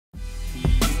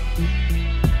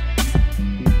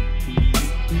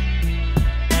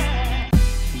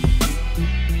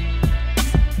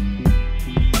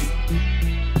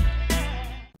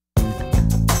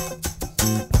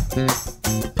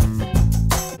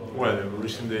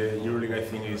in the EuroLeague, I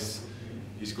think, is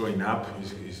going up,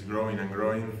 is growing and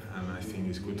growing, and I think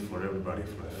it's good for everybody,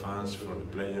 for the fans, for the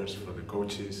players, for the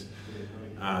coaches,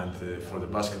 and for the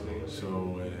basketball.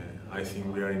 So I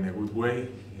think we are in a good way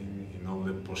in all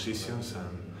the positions,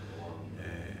 and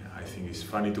I think it's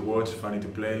funny to watch, funny to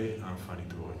play, and funny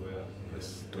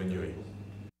to enjoy.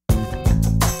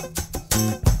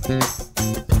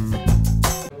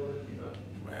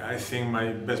 I think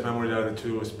my best memories are the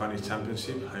two Spanish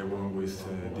championships. I won with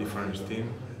different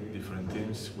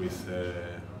teams, with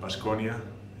Baskonia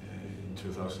in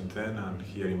 2010, and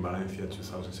here in Valencia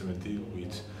 2017,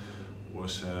 which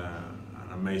was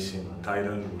an amazing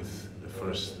title, with the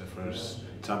first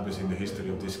champions in the history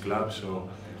of this club. So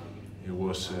it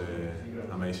was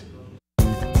amazing.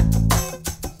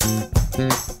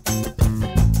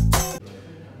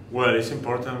 Well, it's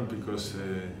important because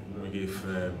we give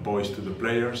voice to the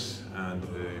players, and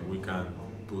we can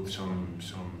put some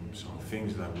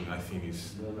things that I think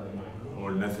is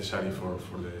all necessary for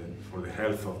the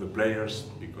health of the players,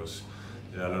 because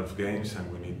there are a lot of games and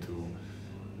we need to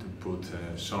put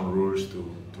some rules to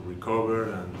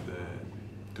recover and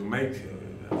to make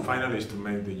finally is to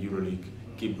make the EuroLeague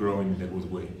keep growing in a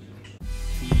good way.